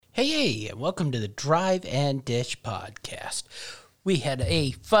Hey, and welcome to the Drive and Dish podcast. We had a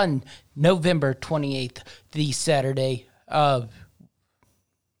fun November 28th, the Saturday of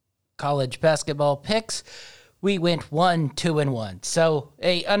college basketball picks. We went 1-2-1. So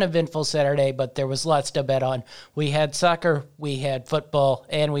a uneventful Saturday, but there was lots to bet on. We had soccer, we had football,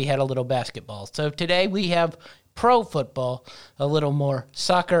 and we had a little basketball. So today we have pro football, a little more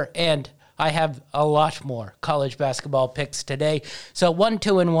soccer, and I have a lot more college basketball picks today. So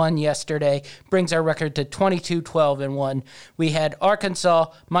 1-2-1 yesterday brings our record to 22-12-1. We had Arkansas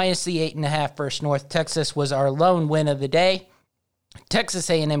minus the 8.5 versus North Texas was our lone win of the day.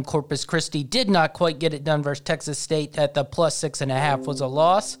 Texas A&M Corpus Christi did not quite get it done versus Texas State at the plus 6.5 was a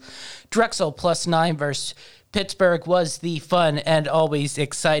loss. Drexel plus 9 versus Pittsburgh was the fun and always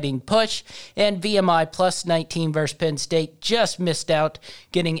exciting push, and VMI plus 19 versus Penn State just missed out,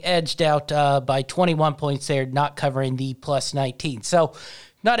 getting edged out by 21 points there, not covering the plus 19. So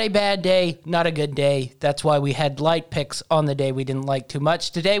not a bad day, not a good day. That's why we had light picks on the day we didn't like too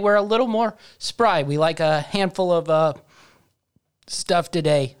much. Today we're a little more spry. We like a handful of stuff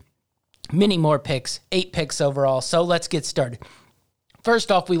today. Many more picks, 8 picks overall. So let's get started.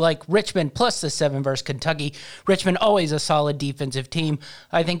 First off, we like Richmond plus the 7 versus Kentucky. Richmond, always a solid defensive team.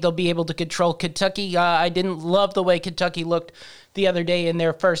 I think they'll be able to control Kentucky. I didn't love the way Kentucky looked the other day in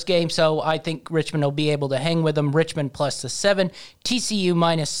their first game, so I think Richmond will be able to hang with them. Richmond plus the 7. TCU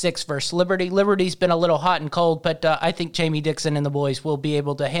minus 6 versus Liberty. Liberty's been a little hot and cold, but I think Jamie Dixon and the boys will be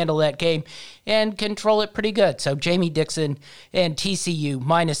able to handle that game and control it pretty good. So Jamie Dixon and TCU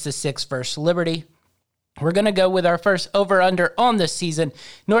minus the 6 versus Liberty. We're going to go with our first over-under on this season.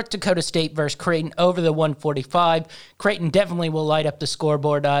 North Dakota State versus Creighton over the 145. Creighton definitely will light up the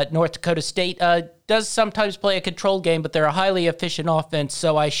scoreboard. North Dakota State does sometimes play a controlled game, but they're a highly efficient offense,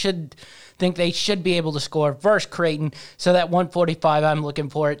 so I should think they should be able to score versus Creighton. So that 145, I'm looking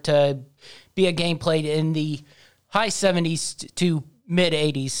for it to be a game played in the high 70s to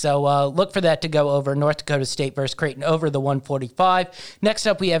mid-80s, so look for that to go over. North Dakota State versus Creighton over the 145. Next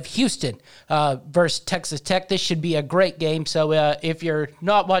up, we have Houston versus Texas Tech. This should be a great game, so if you're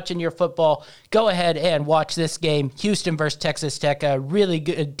not watching your football, go ahead and watch this game. Houston versus Texas Tech, really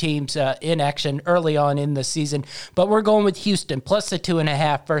good teams in action early on in the season, but we're going with Houston plus the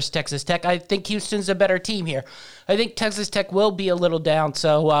 2.5 versus Texas Tech. I think Houston's a better team here. I think Texas Tech will be a little down,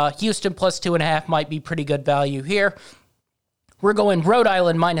 so Houston plus 2.5 might be pretty good value here. We're going Rhode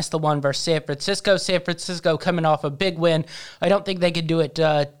Island minus the 1 versus San Francisco. San Francisco coming off a big win. I don't think they could do it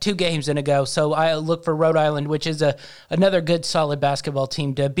 2 games in a go, so I look for Rhode Island, which is another good, solid basketball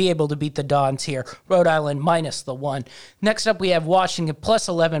team, to be able to beat the Dons here. Rhode Island minus the 1. Next up, we have Washington plus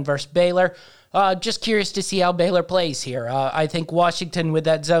 11 versus Baylor. Just curious to see how Baylor plays here. I think Washington with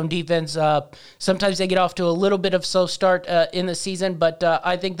that zone defense, sometimes they get off to a little bit of slow start in the season, but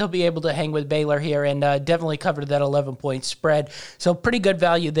I think they'll be able to hang with Baylor here and definitely cover that 11-point spread. So pretty good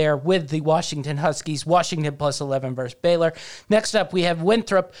value there with the Washington Huskies. Washington plus 11 versus Baylor. Next up, we have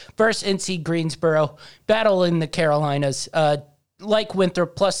Winthrop versus NC Greensboro. Battle in the Carolinas. Like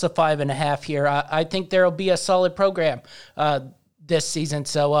Winthrop plus the 5.5 here. I think there will be a solid program this season.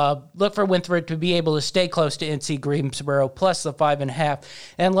 So look for Winthrop to be able to stay close to NC Greensboro plus the 5.5.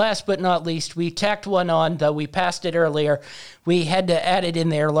 And last but not least, we tacked one on, though we passed it earlier. We had to add it in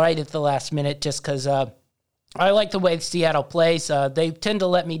there right at the last minute just because I like the way Seattle plays. They tend to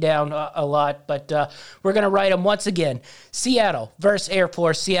let me down a lot, but we're going to write them once again. Seattle versus Air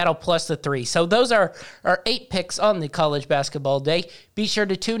Force, Seattle plus the 3. So those are our 8 picks on the college basketball day. Be sure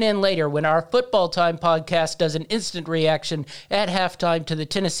to tune in later when our Football Time podcast does an instant reaction at halftime to the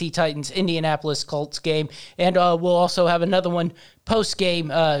Tennessee Titans Indianapolis Colts game, and we'll also have another one post-game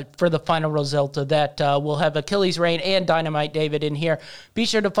for the final result of that. We'll have Achilles Rain and Dynamite David in here. Be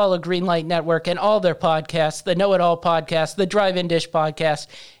sure to follow Greenlight Network and all their podcasts, the Know It All podcast, the Drive-In Dish podcast,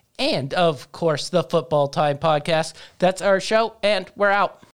 and, of course, the Football Time podcast. That's our show, and we're out.